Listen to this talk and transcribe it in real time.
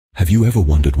Have you ever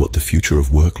wondered what the future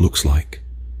of work looks like?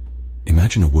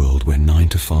 Imagine a world where 9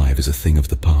 to 5 is a thing of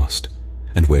the past,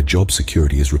 and where job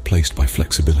security is replaced by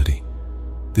flexibility.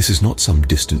 This is not some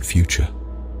distant future.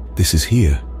 This is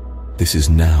here. This is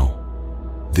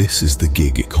now. This is the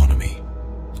gig economy.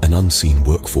 An unseen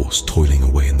workforce toiling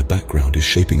away in the background is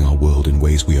shaping our world in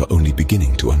ways we are only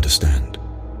beginning to understand.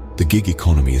 The gig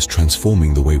economy is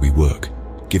transforming the way we work,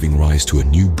 giving rise to a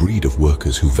new breed of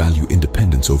workers who value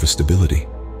independence over stability.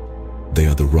 They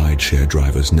are the ride-share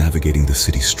drivers navigating the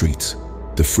city streets,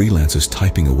 the freelancers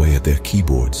typing away at their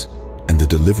keyboards, and the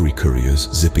delivery couriers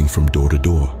zipping from door to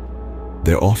door.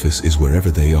 Their office is wherever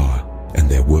they are, and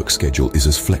their work schedule is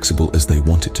as flexible as they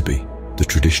want it to be. The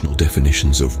traditional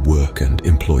definitions of work and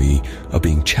employee are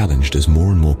being challenged as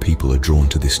more and more people are drawn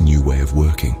to this new way of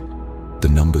working. The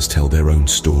numbers tell their own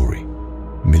story.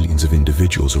 Millions of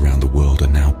individuals around the world are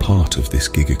now part of this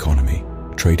gig economy,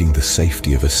 trading the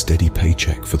safety of a steady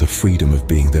paycheck for the freedom of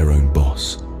being their own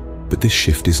boss. But this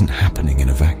shift isn't happening in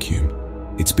a vacuum.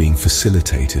 It's being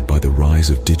facilitated by the rise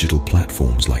of digital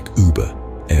platforms like Uber,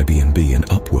 Airbnb, and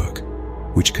Upwork,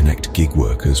 which connect gig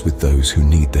workers with those who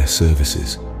need their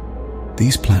services.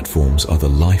 These platforms are the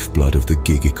lifeblood of the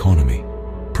gig economy,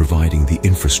 providing the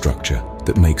infrastructure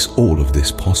that makes all of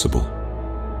this possible.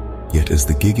 Yet as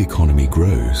the gig economy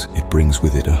grows, it brings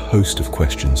with it a host of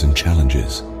questions and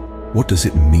challenges. What does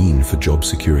it mean for job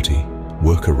security,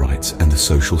 worker rights, and the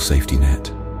social safety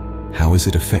net? How is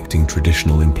it affecting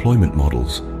traditional employment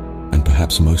models? And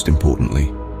perhaps most importantly,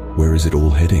 where is it all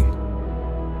heading?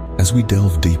 As we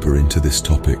delve deeper into this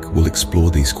topic, we'll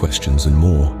explore these questions and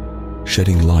more,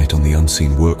 shedding light on the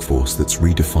unseen workforce that's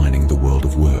redefining the world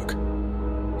of work.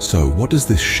 So, what does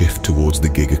this shift towards the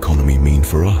gig economy mean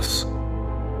for us?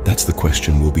 That's the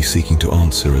question we'll be seeking to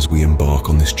answer as we embark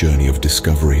on this journey of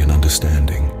discovery and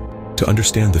understanding. To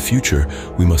understand the future,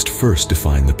 we must first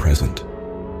define the present.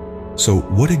 So,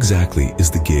 what exactly is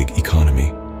the gig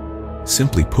economy?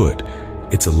 Simply put,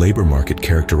 it's a labor market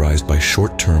characterized by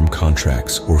short-term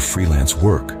contracts or freelance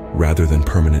work rather than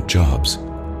permanent jobs.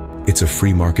 It's a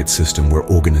free market system where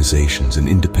organizations and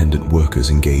independent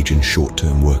workers engage in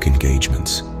short-term work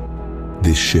engagements.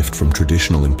 This shift from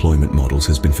traditional employment models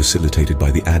has been facilitated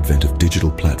by the advent of digital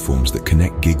platforms that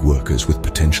connect gig workers with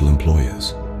potential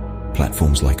employers.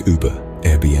 Platforms like Uber,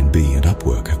 Airbnb, and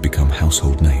Upwork have become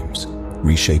household names,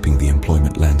 reshaping the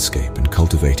employment landscape and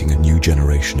cultivating a new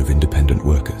generation of independent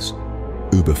workers.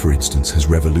 Uber, for instance, has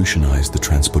revolutionized the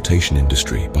transportation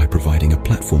industry by providing a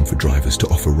platform for drivers to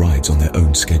offer rides on their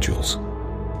own schedules.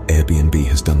 Airbnb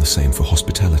has done the same for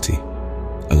hospitality,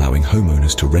 allowing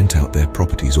homeowners to rent out their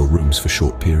properties or rooms for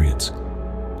short periods.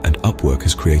 And Upwork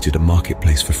has created a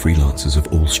marketplace for freelancers of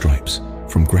all stripes,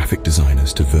 from graphic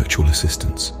designers to virtual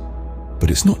assistants. But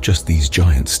it's not just these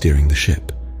giants steering the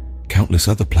ship. Countless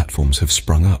other platforms have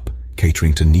sprung up,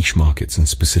 catering to niche markets and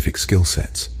specific skill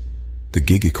sets. The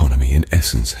gig economy, in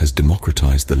essence, has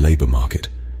democratized the labor market,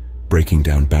 breaking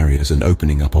down barriers and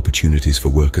opening up opportunities for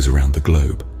workers around the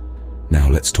globe. Now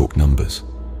let's talk numbers.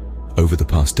 Over the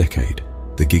past decade,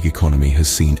 the gig economy has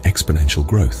seen exponential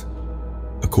growth.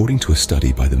 According to a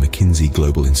study by the McKinsey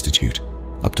Global Institute,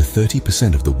 up to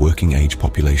 30% of the working age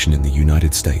population in the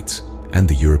United States and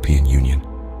the European Union,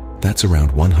 that's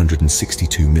around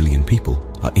 162 million people,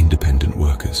 are independent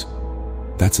workers.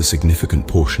 That's a significant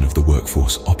portion of the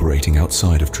workforce operating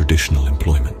outside of traditional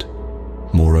employment.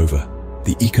 Moreover,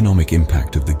 the economic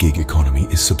impact of the gig economy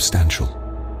is substantial.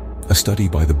 A study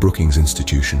by the Brookings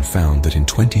Institution found that in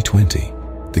 2020,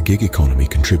 the gig economy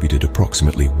contributed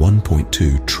approximately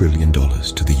 $1.2 trillion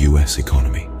to the US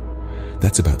economy.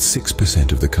 That's about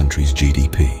 6% of the country's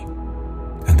GDP.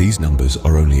 And these numbers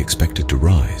are only expected to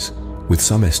rise, with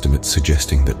some estimates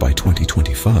suggesting that by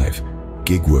 2025,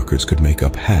 gig workers could make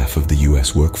up half of the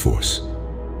US workforce.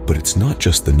 But it's not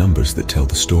just the numbers that tell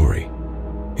the story.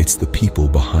 It's the people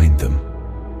behind them.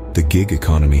 The gig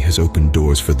economy has opened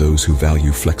doors for those who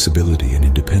value flexibility and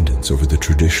independence over the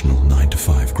traditional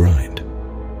 9-to-5 grind.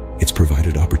 It's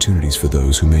provided opportunities for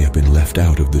those who may have been left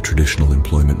out of the traditional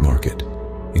employment market,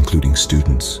 including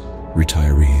students,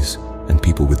 retirees, and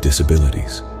people with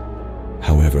disabilities.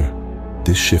 However,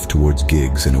 this shift towards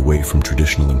gigs and away from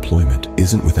traditional employment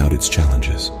isn't without its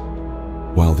challenges.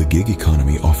 While the gig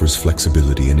economy offers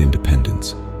flexibility and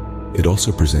independence, it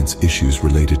also presents issues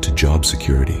related to job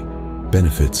security,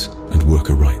 benefits, and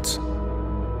worker rights.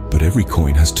 But every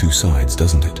coin has two sides,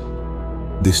 doesn't it?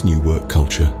 This new work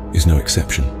culture is no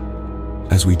exception.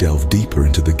 As we delve deeper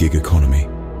into the gig economy,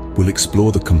 we'll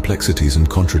explore the complexities and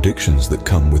contradictions that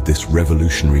come with this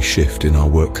revolutionary shift in our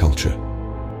work culture.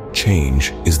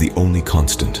 Change is the only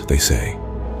constant, they say.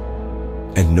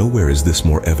 And nowhere is this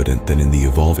more evident than in the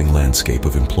evolving landscape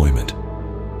of employment.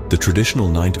 The traditional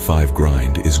 9-to-5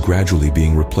 grind is gradually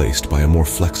being replaced by a more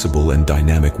flexible and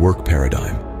dynamic work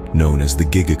paradigm known as the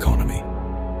gig economy.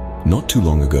 Not too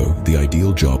long ago, the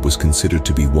ideal job was considered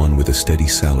to be one with a steady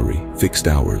salary, fixed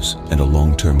hours, and a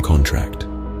long-term contract.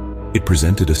 It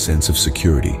presented a sense of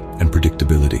security and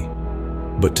predictability.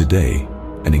 But today,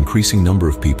 an increasing number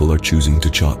of people are choosing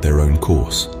to chart their own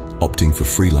course, opting for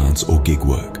freelance or gig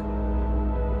work.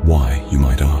 Why, you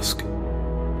might ask?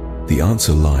 The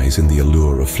answer lies in the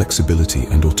allure of flexibility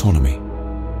and autonomy.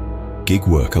 Gig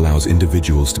work allows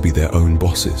individuals to be their own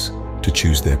bosses, to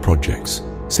choose their projects,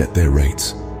 set their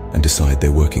rates, and decide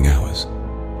their working hours.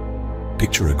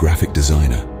 Picture a graphic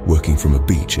designer working from a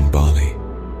beach in Bali,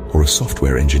 or a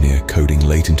software engineer coding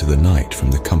late into the night from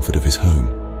the comfort of his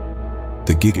home.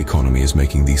 The gig economy is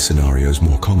making these scenarios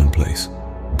more commonplace,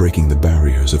 breaking the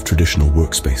barriers of traditional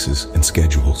workspaces and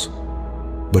schedules.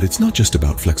 But it's not just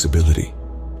about flexibility.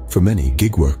 For many,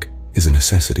 gig work is a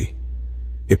necessity.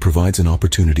 It provides an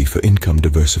opportunity for income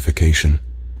diversification,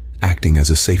 acting as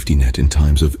a safety net in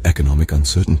times of economic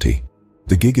uncertainty.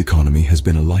 The gig economy has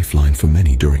been a lifeline for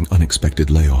many during unexpected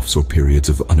layoffs or periods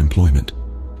of unemployment.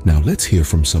 Now let's hear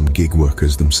from some gig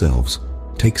workers themselves.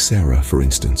 Take Sarah, for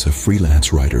instance, a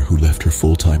freelance writer who left her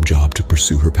full-time job to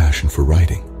pursue her passion for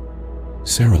writing.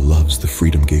 Sarah loves the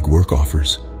freedom gig work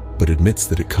offers, but admits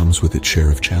that it comes with its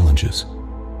share of challenges.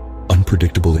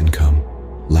 Unpredictable income,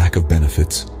 lack of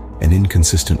benefits, and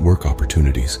inconsistent work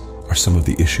opportunities are some of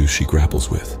the issues she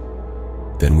grapples with.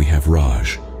 Then we have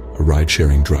Raj, a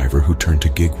ride-sharing driver who turned to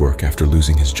gig work after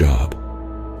losing his job.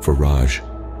 For Raj,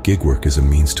 gig work is a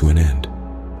means to an end.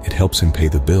 It helps him pay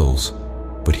the bills,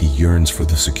 but he yearns for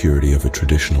the security of a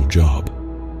traditional job.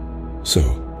 So,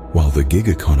 while the gig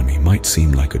economy might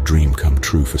seem like a dream come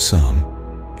true for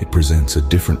some, it presents a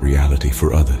different reality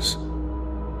for others.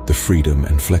 The freedom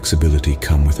and flexibility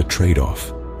come with a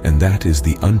trade-off, and that is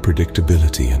the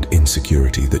unpredictability and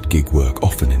insecurity that gig work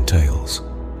often entails.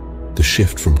 The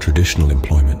shift from traditional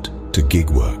employment to gig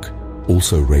work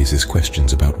also raises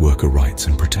questions about worker rights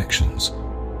and protections.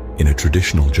 In a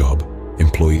traditional job,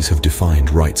 employees have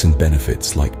defined rights and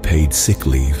benefits like paid sick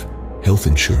leave, health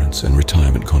insurance, and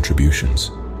retirement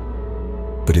contributions.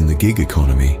 But in the gig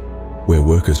economy, where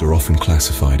workers are often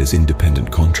classified as independent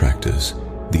contractors,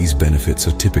 these benefits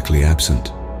are typically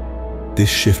absent. This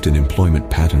shift in employment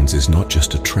patterns is not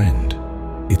just a trend,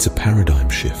 it's a paradigm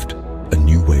shift, a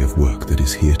new way of work that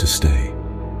is here to stay.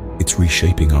 It's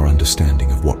reshaping our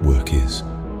understanding of what work is,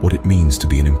 what it means to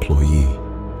be an employee,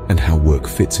 and how work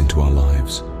fits into our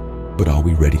lives. But are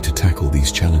we ready to tackle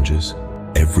these challenges?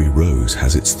 Every rose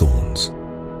has its thorns.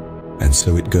 And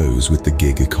so it goes with the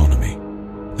gig economy,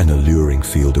 an alluring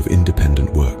field of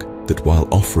independent work that, while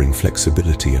offering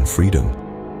flexibility and freedom,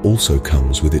 also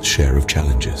comes with its share of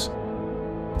challenges.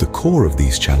 The core of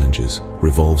these challenges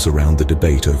revolves around the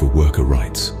debate over worker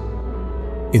rights.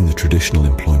 In the traditional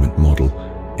employment model,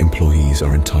 employees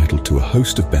are entitled to a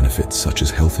host of benefits such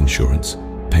as health insurance,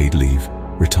 paid leave,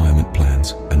 retirement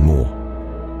plans, and more.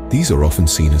 These are often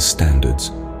seen as standards,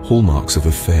 hallmarks of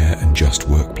a fair and just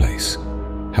workplace.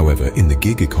 However, in the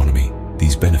gig economy,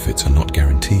 these benefits are not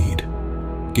guaranteed.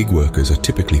 Gig workers are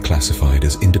typically classified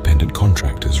as independent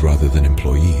contractors rather than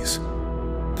employees.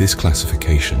 This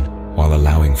classification, while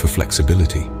allowing for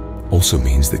flexibility, also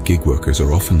means that gig workers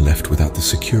are often left without the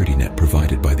security net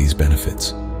provided by these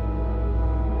benefits.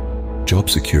 Job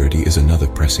security is another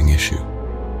pressing issue.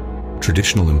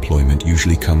 Traditional employment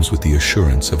usually comes with the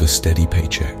assurance of a steady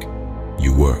paycheck.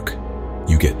 You work,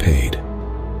 you get paid.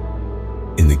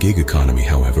 In the gig economy,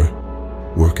 however,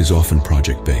 work is often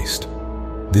project-based.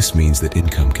 This means that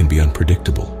income can be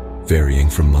unpredictable, varying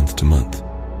from month to month.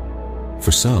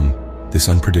 For some, this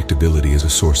unpredictability is a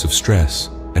source of stress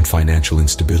and financial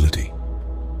instability.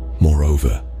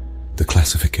 Moreover, the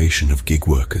classification of gig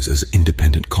workers as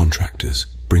independent contractors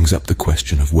brings up the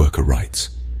question of worker rights.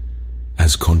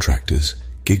 As contractors,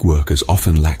 gig workers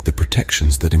often lack the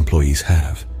protections that employees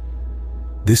have.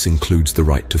 This includes the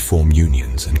right to form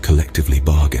unions and collectively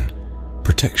bargain,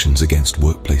 protections against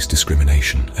workplace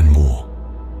discrimination, and more.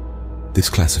 This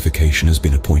classification has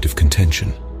been a point of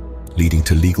contention, leading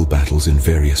to legal battles in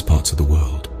various parts of the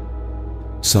world.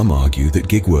 Some argue that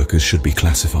gig workers should be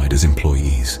classified as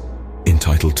employees,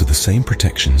 entitled to the same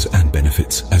protections and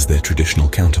benefits as their traditional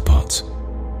counterparts.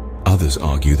 Others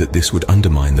argue that this would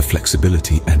undermine the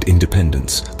flexibility and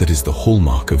independence that is the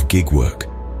hallmark of gig work.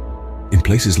 In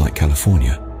places like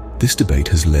California, this debate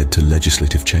has led to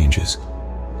legislative changes.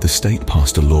 The state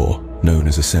passed a law, known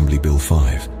as Assembly Bill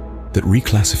 5, that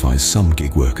reclassifies some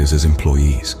gig workers as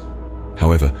employees.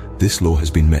 However, This law has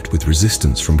been met with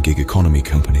resistance from gig economy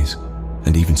companies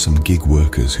and even some gig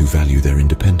workers who value their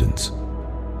independence.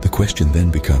 The question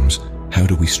then becomes, how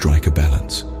do we strike a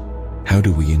balance? How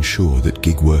do we ensure that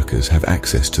gig workers have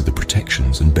access to the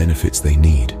protections and benefits they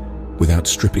need without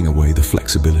stripping away the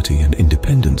flexibility and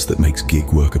independence that makes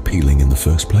gig work appealing in the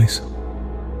first place?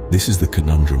 This is the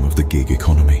conundrum of the gig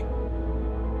economy.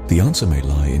 The answer may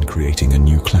lie in creating a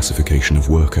new classification of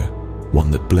worker, one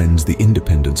that blends the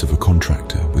independence of a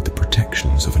contractor with the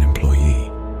protections of an employee.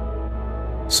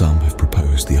 Some have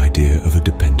proposed the idea of a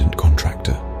dependent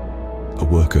contractor, a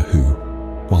worker who,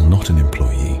 while not an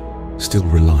employee, still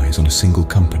relies on a single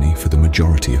company for the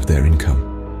majority of their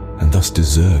income, and thus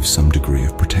deserves some degree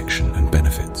of protection and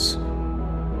benefits.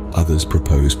 Others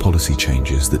propose policy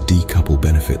changes that decouple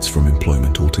benefits from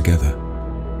employment altogether.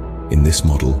 In this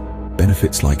model,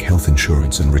 benefits like health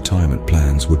insurance and retirement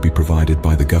plans would be provided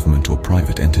by the government or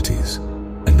private entities,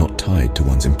 and not tied to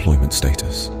one's employment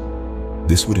status.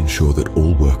 This would ensure that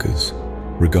all workers,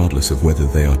 regardless of whether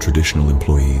they are traditional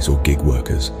employees or gig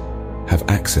workers, have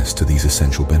access to these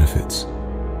essential benefits.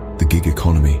 The gig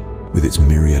economy, with its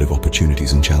myriad of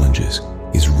opportunities and challenges,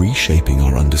 is reshaping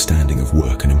our understanding of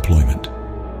work and employment.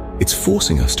 It's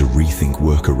forcing us to rethink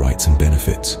worker rights and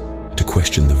benefits, to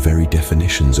question the very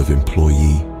definitions of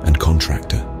employee and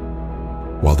contractor.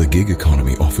 While the gig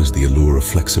economy offers the allure of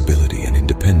flexibility and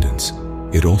independence,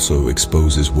 it also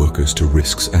exposes workers to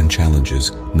risks and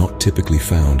challenges not typically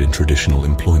found in traditional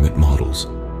employment models.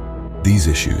 These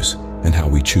issues, and how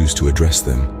we choose to address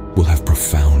them, will have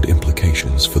profound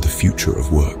implications for the future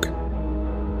of work.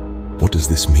 What does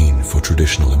this mean for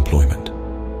traditional employment?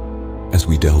 As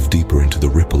we delve deeper into the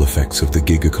ripple effects of the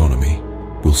gig economy,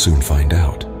 we'll soon find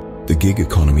out. The gig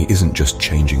economy isn't just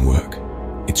changing work,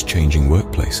 it's changing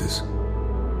workplaces.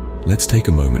 Let's take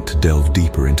a moment to delve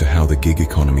deeper into how the gig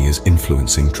economy is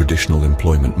influencing traditional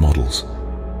employment models.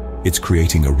 It's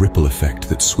creating a ripple effect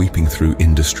that's sweeping through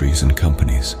industries and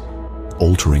companies,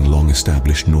 altering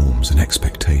long-established norms and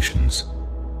expectations.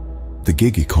 The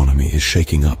gig economy is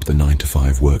shaking up the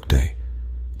 9-to-5 workday,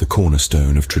 the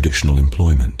cornerstone of traditional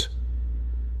employment.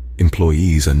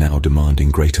 Employees are now demanding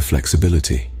greater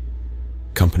flexibility.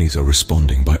 Companies are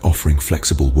responding by offering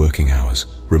flexible working hours,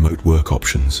 remote work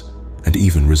options, and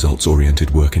even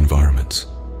results-oriented work environments.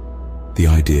 The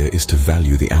idea is to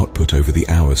value the output over the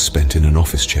hours spent in an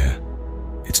office chair.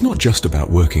 It's not just about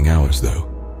working hours,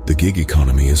 though. The gig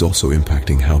economy is also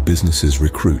impacting how businesses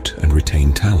recruit and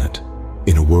retain talent.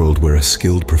 In a world where a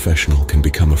skilled professional can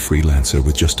become a freelancer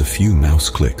with just a few mouse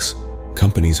clicks,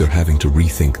 companies are having to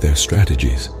rethink their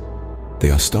strategies. They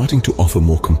are starting to offer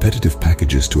more competitive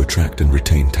packages to attract and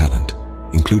retain talent,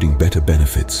 including better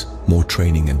benefits, more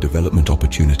training and development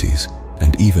opportunities,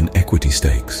 and even equity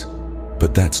stakes.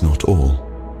 But that's not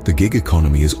all. The gig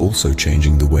economy is also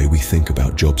changing the way we think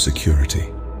about job security.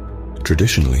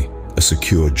 Traditionally, a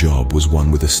secure job was one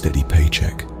with a steady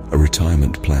paycheck, a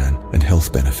retirement plan, and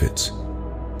health benefits.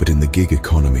 But in the gig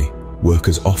economy,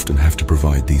 workers often have to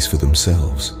provide these for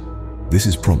themselves. This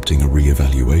is prompting a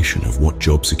re-evaluation of what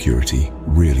job security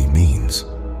really means.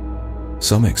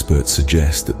 Some experts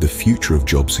suggest that the future of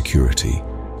job security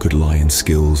could lie in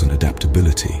skills and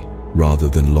adaptability rather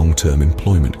than long-term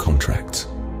employment contracts.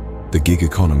 The gig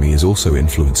economy is also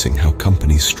influencing how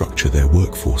companies structure their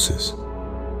workforces.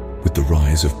 With the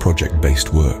rise of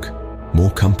project-based work,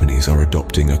 more companies are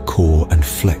adopting a core and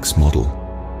flex model.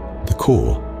 The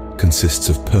core consists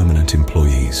of permanent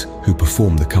employees who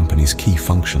perform the company's key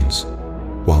functions,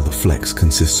 while the flex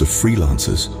consists of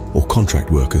freelancers or contract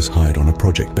workers hired on a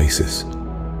project basis.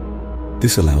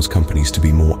 This allows companies to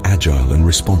be more agile and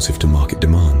responsive to market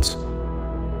demands.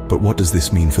 But what does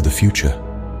this mean for the future?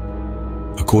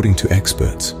 According to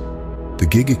experts, the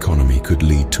gig economy could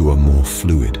lead to a more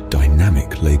fluid,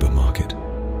 dynamic labor market.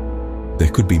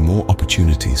 There could be more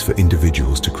opportunities for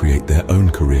individuals to create their own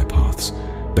career paths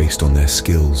based on their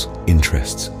skills,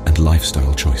 interests, and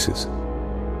lifestyle choices.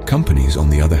 Companies, on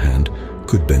the other hand,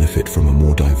 could benefit from a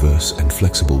more diverse and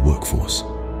flexible workforce.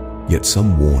 Yet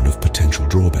some warn of potential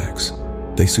drawbacks.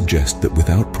 They suggest that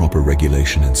without proper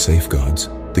regulation and safeguards,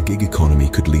 the gig economy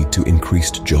could lead to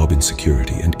increased job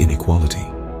insecurity and inequality.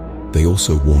 They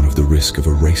also warn of the risk of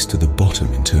a race to the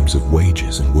bottom in terms of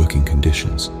wages and working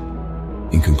conditions.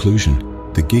 In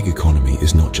conclusion, the gig economy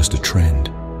is not just a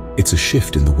trend, it's a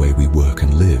shift in the way we work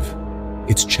and live.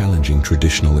 It's challenging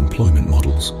traditional employment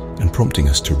models and prompting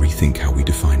us to rethink how we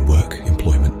define work,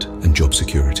 employment, and job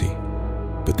security.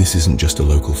 But this isn't just a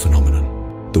local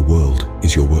phenomenon. The world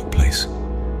is your workplace.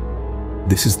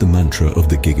 This is the mantra of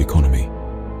the gig economy,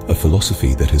 a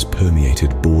philosophy that has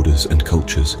permeated borders and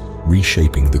cultures,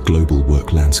 reshaping the global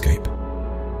work landscape.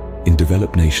 In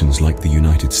developed nations like the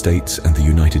United States and the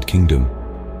United Kingdom,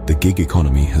 the gig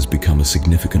economy has become a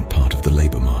significant part of the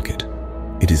labor market.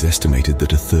 It is estimated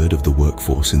that a third of the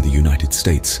workforce in the United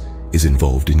States is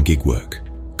involved in gig work,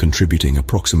 contributing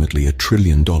approximately $1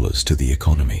 trillion to the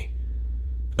economy.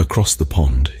 Across the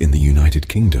pond, in the United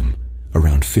Kingdom,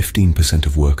 around 15%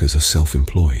 of workers are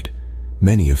self-employed,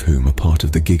 many of whom are part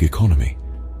of the gig economy.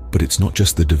 But it's not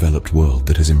just the developed world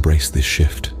that has embraced this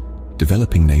shift.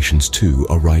 Developing nations too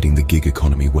are riding the gig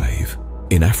economy wave.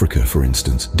 In Africa, for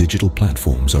instance, digital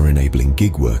platforms are enabling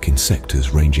gig work in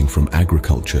sectors ranging from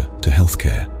agriculture to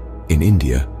healthcare. In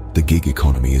India, the gig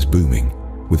economy is booming,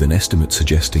 with an estimate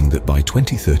suggesting that by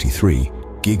 2033,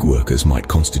 gig workers might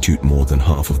constitute more than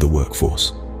half of the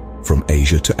workforce. From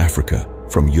Asia to Africa,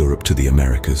 from Europe to the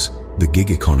Americas, the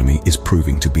gig economy is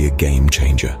proving to be a game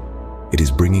changer. It is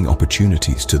bringing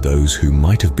opportunities to those who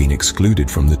might have been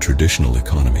excluded from the traditional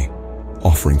economy,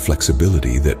 offering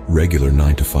flexibility that regular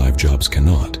 9-to-5 jobs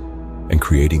cannot, and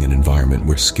creating an environment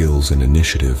where skills and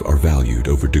initiative are valued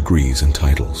over degrees and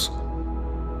titles.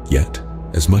 Yet,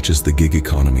 as much as the gig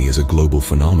economy is a global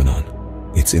phenomenon,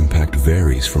 its impact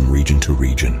varies from region to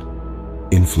region,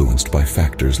 influenced by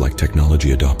factors like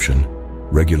technology adoption,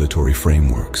 regulatory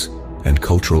frameworks, and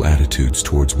cultural attitudes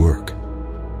towards work.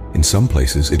 In some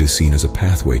places, it is seen as a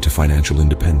pathway to financial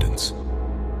independence.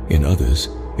 In others,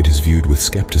 it is viewed with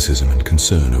skepticism and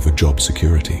concern over job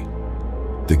security.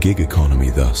 The gig economy,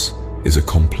 thus, is a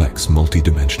complex,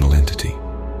 multidimensional entity.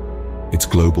 Its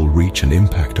global reach and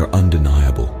impact are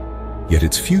undeniable, yet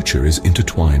its future is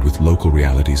intertwined with local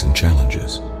realities and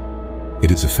challenges.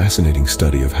 It is a fascinating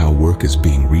study of how work is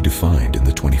being redefined in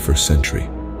the 21st century,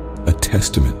 a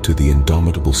testament to the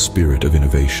indomitable spirit of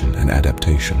innovation and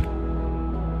adaptation.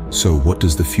 So what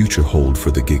does the future hold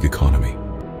for the gig economy?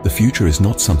 The future is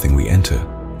not something we enter,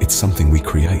 it's something we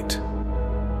create.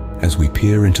 As we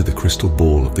peer into the crystal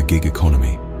ball of the gig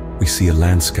economy, we see a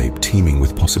landscape teeming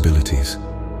with possibilities.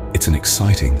 It's an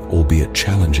exciting, albeit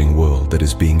challenging world that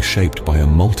is being shaped by a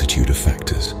multitude of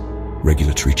factors: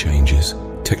 regulatory changes,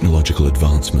 technological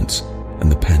advancements,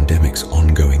 and the pandemic's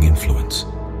ongoing influence.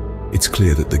 It's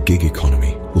clear that the gig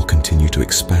economy will continue to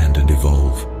expand and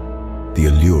evolve. The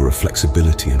allure of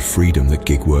flexibility and freedom that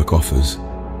gig work offers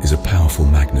is a powerful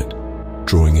magnet,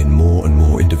 drawing in more and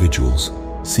more individuals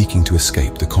seeking to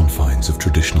escape the confines of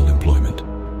traditional employment.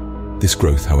 This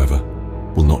growth, however,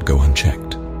 will not go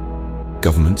unchecked.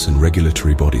 Governments and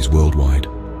regulatory bodies worldwide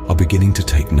are beginning to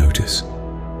take notice,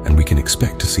 and we can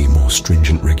expect to see more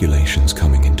stringent regulations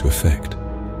coming into effect.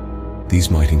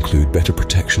 These might include better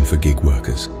protection for gig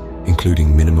workers,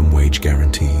 including minimum wage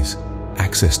guarantees,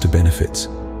 access to benefits,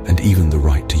 and even the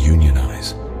right to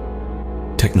unionize.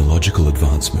 Technological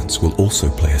advancements will also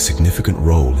play a significant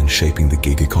role in shaping the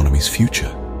gig economy's future.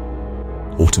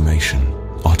 Automation,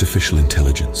 artificial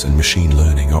intelligence, and machine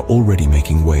learning are already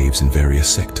making waves in various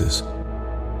sectors.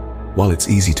 While it's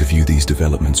easy to view these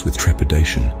developments with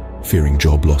trepidation, fearing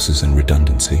job losses and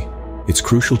redundancy, it's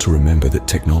crucial to remember that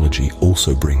technology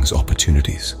also brings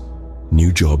opportunities.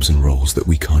 New jobs and roles that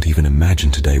we can't even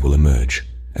imagine today will emerge,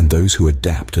 and those who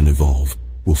adapt and evolve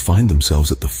will find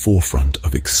themselves at the forefront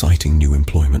of exciting new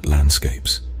employment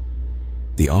landscapes.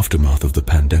 The aftermath of the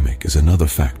pandemic is another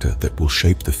factor that will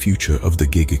shape the future of the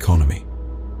gig economy.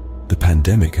 The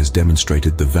pandemic has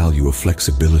demonstrated the value of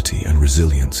flexibility and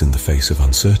resilience in the face of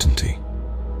uncertainty.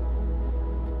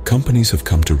 Companies have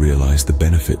come to realize the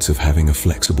benefits of having a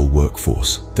flexible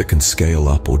workforce that can scale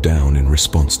up or down in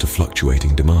response to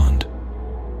fluctuating demand.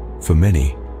 For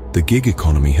many, the gig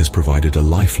economy has provided a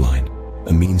lifeline,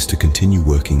 a means to continue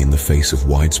working in the face of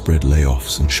widespread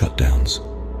layoffs and shutdowns.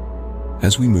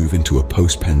 As we move into a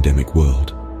post-pandemic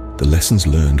world, the lessons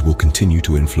learned will continue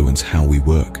to influence how we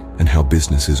work and how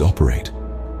businesses operate.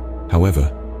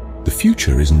 However, the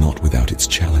future is not without its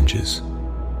challenges.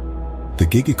 The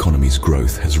gig economy's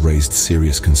growth has raised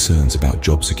serious concerns about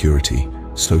job security,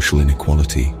 social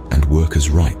inequality, and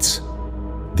workers' rights.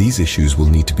 These issues will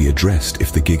need to be addressed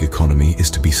if the gig economy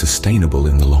is to be sustainable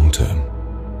in the long term.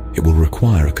 It will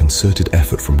require a concerted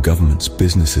effort from governments,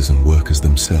 businesses, and workers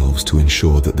themselves to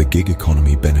ensure that the gig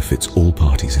economy benefits all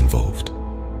parties involved.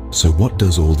 So what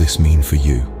does all this mean for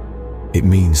you? It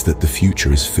means that the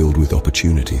future is filled with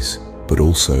opportunities, but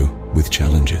also with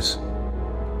challenges.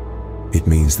 It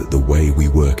means that the way we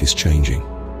work is changing,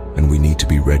 and we need to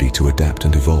be ready to adapt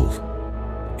and evolve.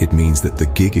 It means that the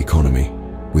gig economy,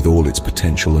 with all its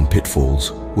potential and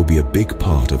pitfalls, will be a big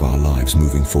part of our lives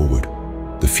moving forward.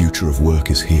 The future of work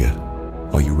is here.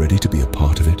 Are you ready to be a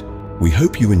part of it? We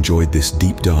hope you enjoyed this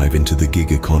deep dive into the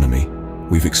gig economy.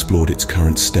 We've explored its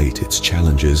current state, its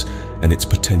challenges, and its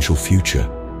potential future.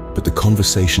 But the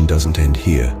conversation doesn't end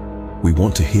here. We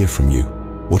want to hear from you.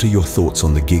 What are your thoughts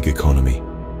on the gig economy?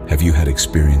 Have you had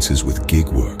experiences with gig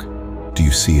work? Do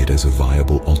you see it as a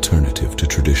viable alternative to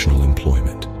traditional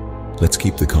employment? Let's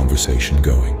keep the conversation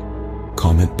going.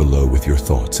 Comment below with your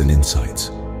thoughts and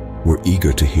insights. We're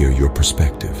eager to hear your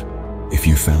perspective. If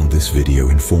you found this video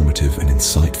informative and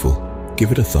insightful,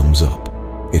 give it a thumbs up.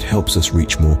 It helps us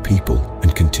reach more people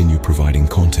and continue providing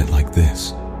content like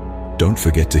this. Don't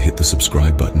forget to hit the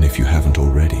subscribe button if you haven't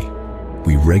already.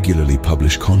 We regularly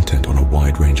publish content on a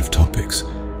wide range of topics,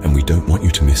 and we don't want you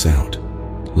to miss out.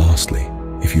 Lastly,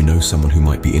 if you know someone who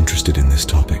might be interested in this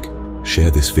topic,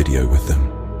 share this video with them.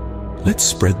 Let's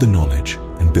spread the knowledge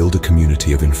and build a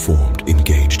community of informed,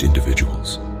 engaged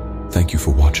individuals. Thank you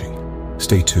for watching.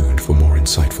 Stay tuned for more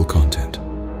insightful content.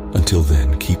 Until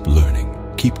then, keep learning,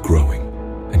 keep growing,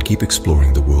 and keep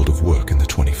exploring the world of work in the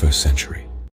 21st century.